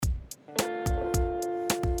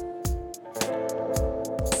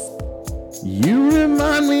You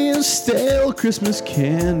remind me of stale Christmas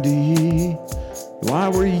candy. Why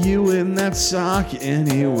were you in that sock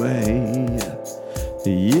anyway?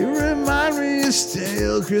 You remind me of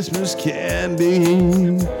stale Christmas candy.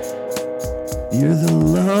 You're the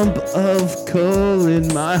lump of coal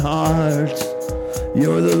in my heart.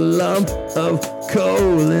 You're the lump of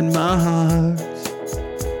coal in my heart.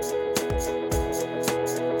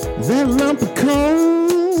 That lump of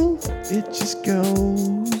coal, it just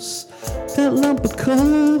goes. That lump of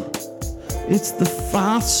coal, it's the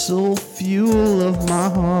fossil fuel of my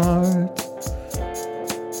heart.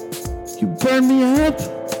 You burn me up,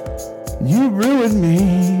 you ruin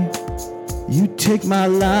me. You take my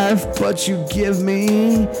life, but you give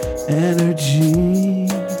me energy.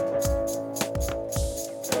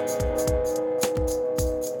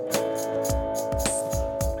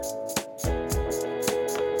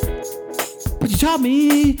 But you taught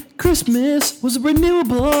me Christmas was a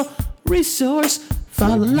renewable resource.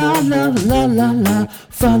 Fa la la la la la la,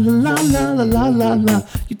 fa la la la la la la.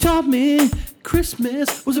 You taught me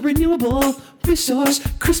Christmas was a renewable resource.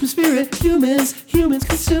 Christmas spirit, humans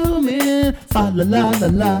consuming. Fa la la la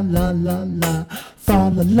la la la la,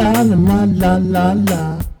 fa la la la la la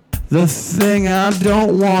la. The thing I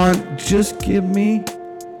don't want, just give me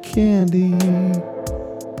candy.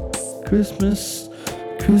 Christmas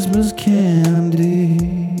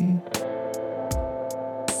candy.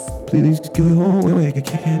 Please give me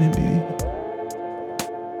candy.